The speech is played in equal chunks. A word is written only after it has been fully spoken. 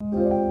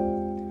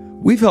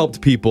We've helped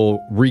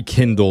people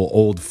rekindle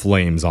old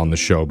flames on the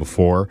show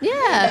before.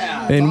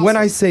 Yeah. And awesome. When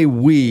I say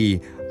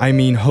we, I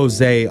mean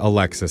Jose,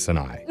 Alexis, and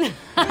I.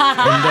 What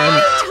are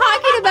you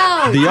talking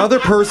about? The other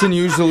person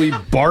usually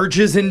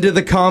barges into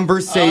the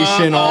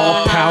conversation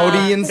all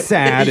pouty and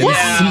sad and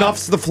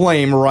snuffs the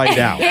flame right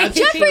out.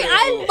 Jeffrey,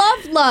 I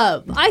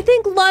love. I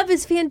think love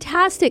is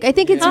fantastic. I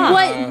think it's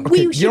what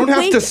we should You don't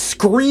have to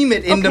scream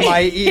it into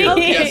my ear.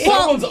 Yeah,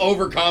 someone's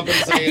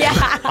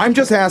overcompensating. I'm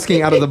just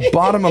asking out of the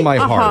bottom of my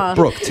heart,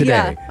 Brooke,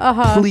 today,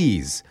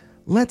 please,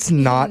 let's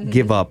not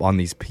give up on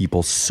these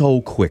people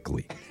so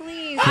quickly.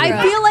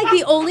 I feel like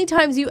the only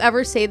times you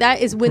ever say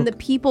that is when the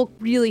people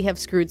really have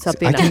screwed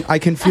something up. I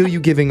can feel you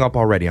giving up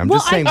already. I'm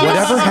just saying,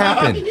 whatever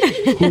happened,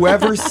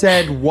 whoever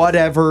said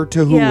whatever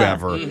to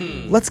whoever,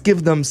 let's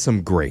give them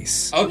some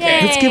grace.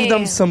 Okay. Let's give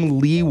them some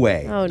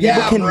leeway. Oh, no.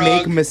 People can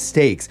make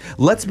mistakes.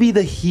 Let's be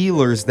the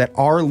healers that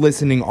our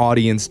listening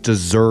audience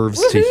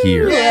deserves to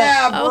hear.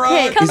 Yeah,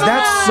 bro. Okay, Is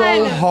that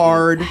so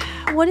hard?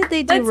 What did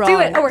they do Let's wrong? do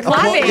it. Oh, we're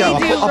clapping.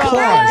 Applause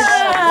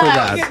for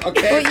that.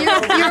 Okay.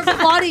 Well, you're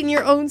applauding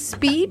your own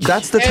speech?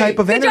 That's the type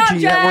of good job,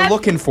 energy that we're Jeff.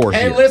 looking for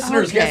Hey, here.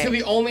 listeners, guess who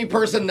the only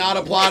person not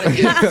applauding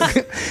is?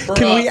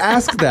 Can we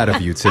ask that of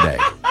you today?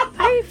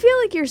 I feel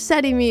like you're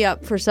setting me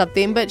up for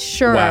something, but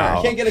sure.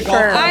 Wow. Can't get a golf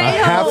A ball.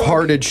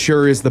 half-hearted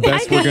sure is the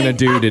best we're going to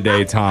do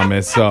today,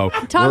 Thomas. So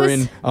we're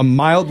in a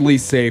mildly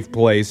safe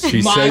place.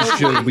 She says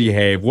she'll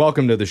behave.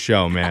 Welcome to the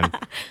show, man.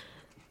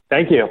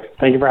 Thank you.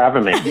 Thank you for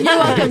having me. You're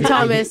welcome,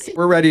 Thomas.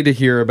 We're ready to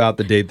hear about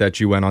the date that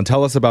you went on.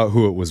 Tell us about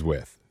who it was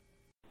with.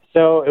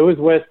 So it was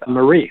with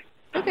Marie,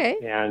 Okay.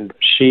 and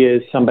she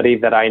is somebody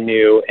that I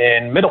knew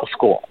in middle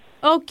school.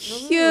 Oh,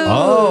 cute.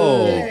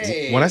 Oh.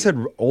 Hey. When I said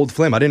old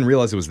flame, I didn't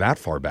realize it was that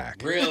far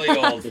back. Really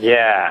old.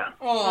 Yeah.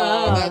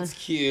 Oh, that's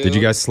cute. Did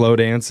you guys slow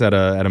dance at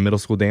a middle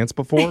school dance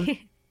before?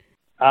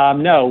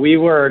 No, we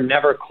were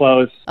never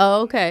close.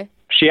 Oh, okay.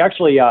 She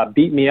actually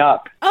beat me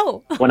up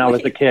when I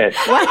was a kid.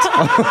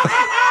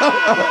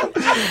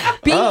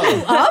 Beat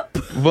you up?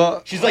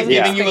 Well, She's like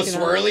giving you a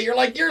swirly. You're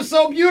like, you're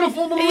so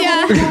beautiful.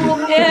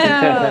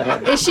 Yeah.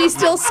 Is she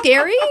still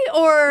scary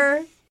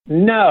or?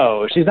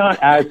 No, she's not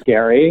as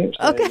scary.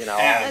 Okay. You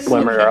know,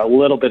 women are a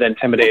little bit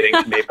intimidating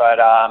to me, but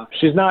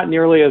she's not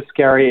nearly as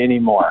scary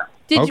anymore.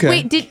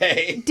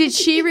 Did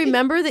she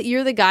remember that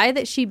you're the guy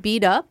that she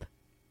beat up?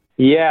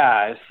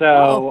 Yeah,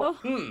 so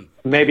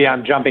maybe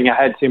I'm jumping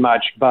ahead too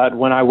much, but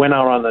when I went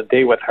out on the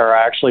date with her,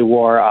 I actually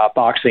wore a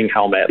boxing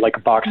helmet, like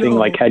a boxing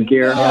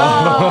headgear.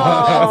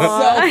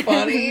 That's so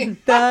funny.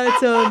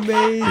 That's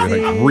amazing. You're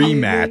like,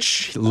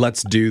 rematch.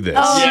 Let's do this.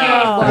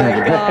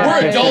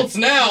 We're adults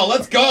now.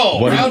 Let's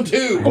go. Round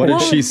two. What did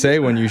she say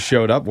when you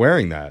showed up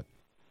wearing that?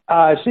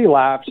 She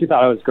laughed. She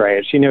thought it was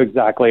great. She knew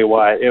exactly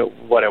what it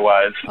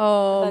was.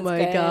 Oh,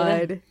 my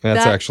God.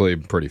 That's actually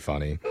pretty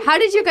funny. How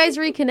did you guys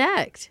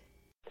reconnect?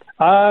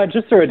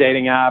 Just through a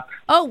dating app.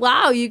 Oh,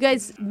 wow. You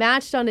guys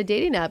matched on a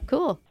dating app.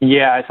 Cool.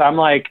 Yeah, so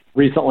I'm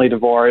recently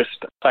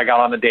divorced. So I got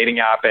on the dating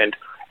app and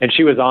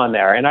she was on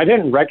there. And I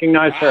didn't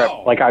recognize her.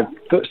 Like I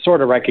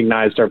sort of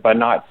recognized her, but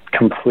not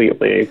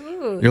completely.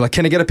 You're like,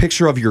 can I get a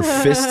picture of your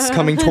fists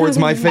coming towards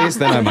my face?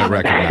 Then I might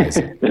recognize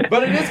it.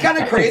 But it is kind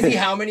of crazy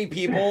how many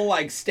people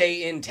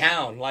stay in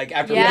town. Like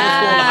after middle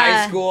school and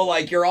high school,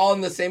 you're all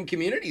in the same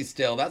community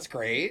still. That's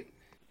great.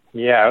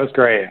 Yeah, it was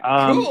great.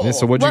 Cool. Yeah,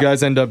 so what'd you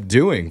guys end up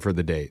doing for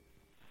the date?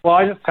 Well,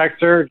 I just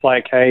texted her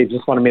hey,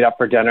 just want to meet up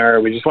for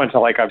dinner. We just went to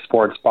a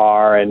sports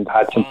bar and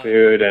had some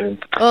food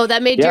and. Oh,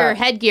 that made your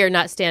headgear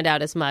not stand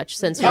out as much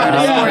since you're at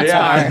a sports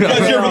bar. You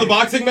guys here for the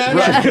boxing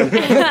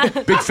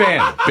match? Big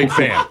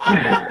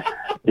fan.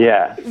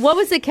 Yeah. What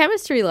was the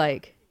chemistry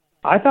like?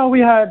 I thought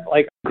we had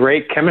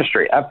great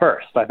chemistry at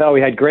first. I thought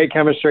we had great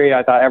chemistry.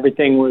 I thought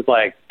everything was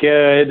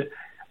good.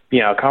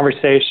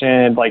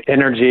 Conversation,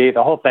 energy,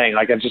 the whole thing.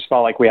 I just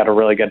felt like we had a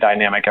really good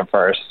dynamic at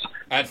first.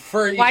 At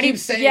first, you keep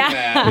saying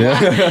that.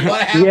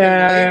 What happened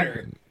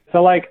later?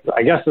 So, I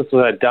guess this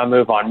was a dumb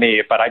move on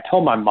me, but I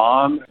told my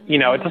mom,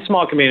 it's a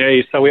small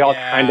community, so we all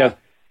kind of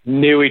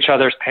knew each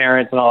other's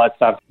parents and all that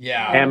stuff.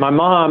 Yeah. And my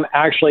mom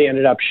actually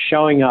ended up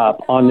showing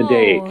up on the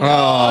date. Oh.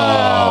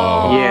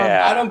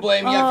 Yeah. I don't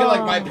blame you. I feel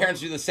like my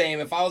parents do the same.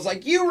 If I was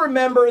like, you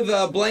remember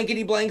the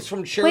blankety blanks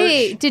from church?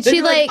 Wait, did they'd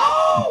she be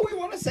oh, we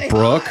want to say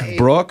hi.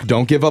 Brooke,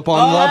 don't give up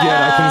on love yet.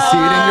 I can see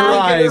it in your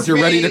look at her eyes. You're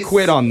ready to face.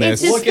 quit on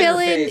this. It's just Look at her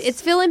feeling. face.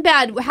 It's feeling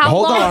bad.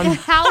 Hold on.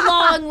 How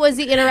long was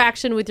the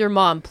interaction with your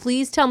mom?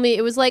 Please tell me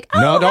it was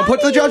No, don't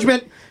put the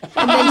judgment.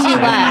 And then she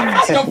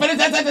left. Don't finish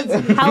that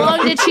sentence. How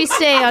long did she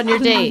stay on your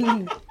date?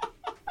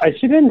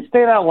 She didn't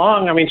stay that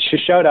long. I mean, she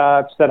showed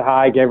up, said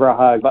hi, gave her a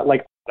hug, but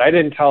I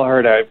didn't tell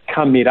her to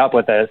come meet up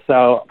with us.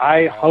 So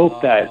I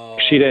hope that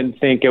she didn't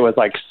think it was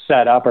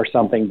set up or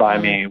something by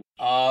me.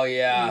 Oh,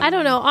 yeah. I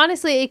don't know.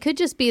 Honestly, it could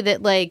just be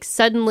that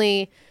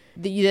suddenly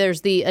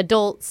there's the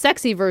adult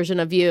sexy version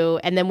of you,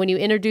 and then when you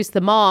introduced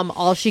the mom,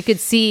 all she could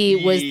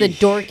see was the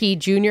dorky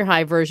junior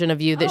high version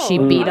of you that she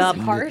beat up.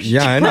 Harsh.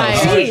 Yeah, I know.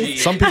 Right.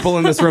 Some people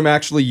in this room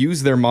actually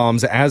use their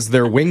moms as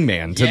their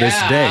wingman to this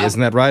day.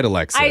 Isn't that right,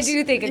 Alexis? I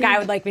do think a guy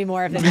would like me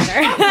more than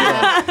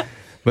other.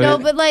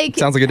 but like...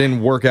 Sounds like it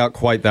didn't work out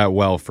quite that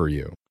well for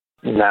you.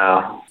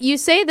 No. You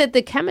say that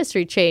the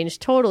chemistry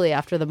changed totally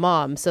after the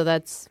mom, so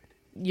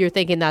you're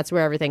thinking that's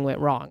where everything went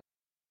wrong.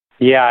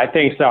 Yeah, I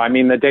think so. I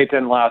mean, the date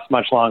didn't last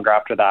much longer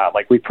after that.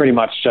 Like, we pretty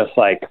much just,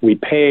 like, we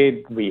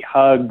paid, we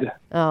hugged,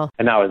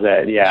 and that was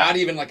it, yeah. Not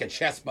even like a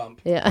chest bump.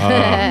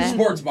 Yeah.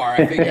 Sports bar,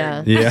 I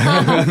figured.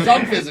 Yeah.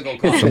 Some physical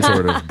contact. Some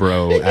sort of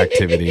bro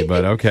activity,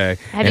 but okay.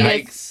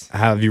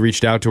 Have you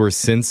reached out to her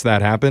since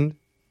that happened?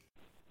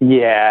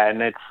 Yeah,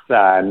 and it's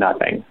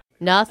nothing.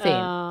 Nothing.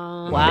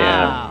 Wow.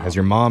 Yeah. Has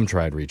your mom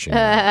tried reaching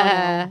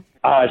out?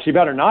 She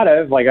better not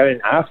have. Like, I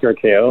didn't ask her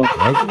to. Oh,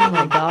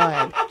 my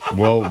God.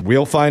 Well,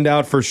 we'll find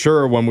out for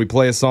sure when we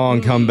play a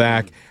song, come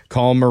back,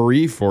 call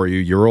Marie for you,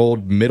 your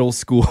old middle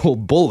school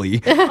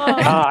bully.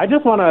 I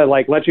just want to,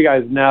 like, let you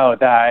guys know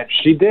that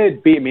she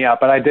did beat me up,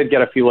 but I did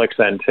get a few licks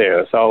in,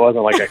 too. So it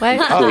wasn't like a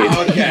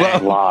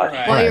complete loss.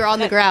 Right. While you're on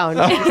the ground,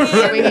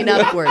 swinging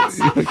upwards.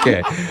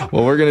 Okay.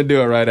 Well, we're going to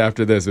do it right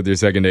after this with your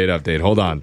second date update. Hold on.